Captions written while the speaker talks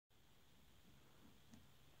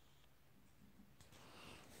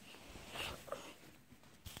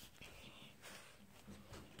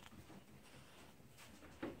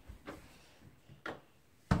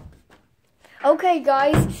Okay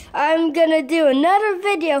guys, I'm gonna do another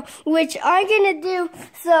video, which I'm gonna do,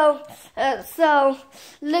 so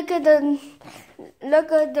look at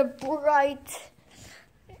the bright,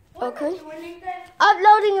 okay,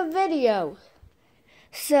 uploading a video.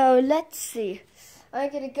 So let's see, I'm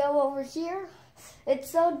gonna go over here. It's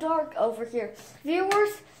so dark over here.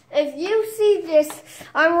 Viewers, if you see this,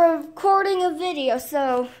 I'm recording a video,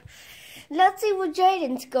 so let's see what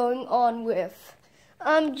Jaden's going on with.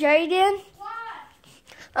 Jaden? What?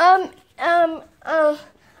 I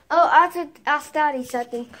have to ask Daddy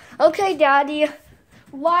something. Okay, Daddy.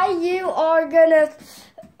 Why you are gonna...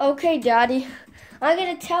 Okay, Daddy. I'm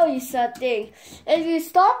gonna tell you something. If you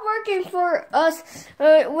stop working for us,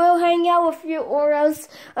 we'll hang out with you, or else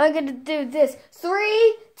I'm gonna do this.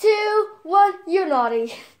 3, 2, 1, you're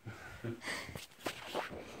naughty.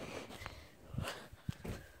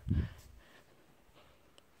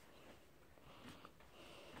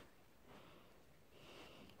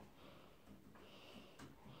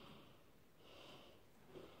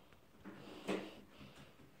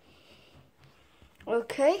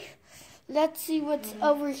 Okay, let's see what's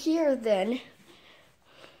over here then.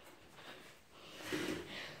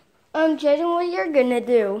 Jaden, what you're gonna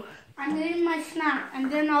do? I'm getting my snack, and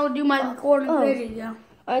then I'll do my recording video.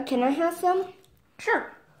 Can I have some?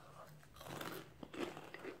 Sure.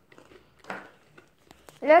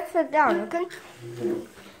 Let's sit down, okay?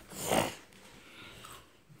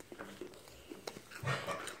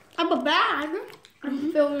 I have a bag. I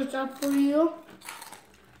can fill this up for you.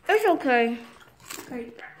 It's okay.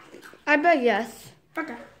 Okay. I bet yes.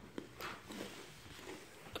 Okay.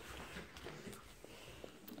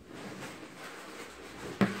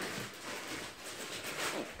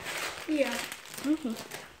 Yeah.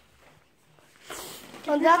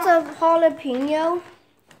 Oh, that's a jalapeno.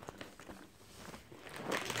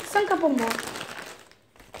 Some couple more.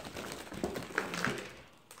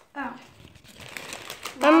 Oh.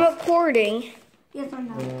 I'm recording. Yes, I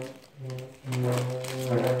know.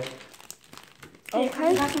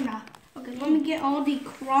 Okay. That's enough. Okay, let me get all the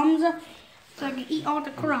crumbs so I can eat all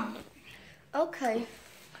the crumbs. Okay.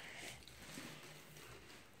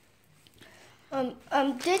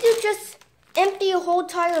 Did you just empty a whole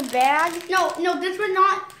entire bag? No, this was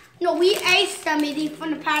not. No, we ate some of these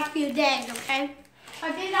from the past few days, okay?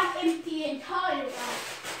 I did not empty the entire bag.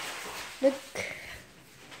 Look.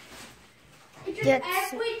 It's just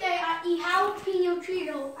every day I eat jalapeno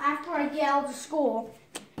Cheetos after I get out of school.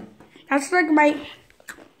 That's like my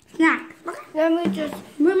snack. Okay. Let me just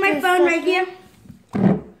move my phone right here.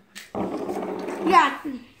 Yeah.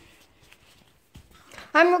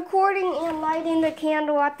 I'm recording and lighting the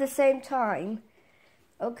candle at the same time.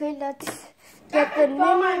 Okay, let's get the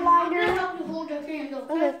mini lighter.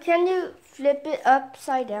 Okay, can you flip it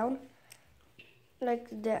upside down? Like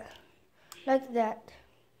that. Like that.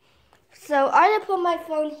 So I'm gonna put my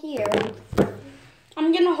phone here.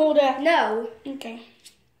 I'm gonna hold it. No. Okay.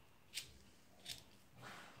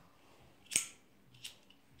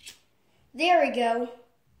 There we go.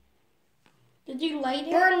 Did you light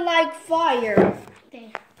it? Burn like fire. There.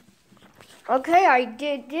 Okay, I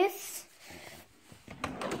did this.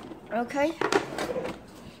 Okay.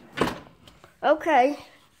 Okay.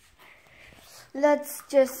 Let's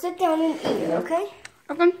just sit down and eat, okay?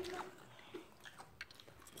 Okay.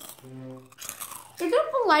 Is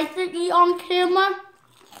it polite to eat on camera?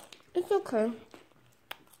 It's okay.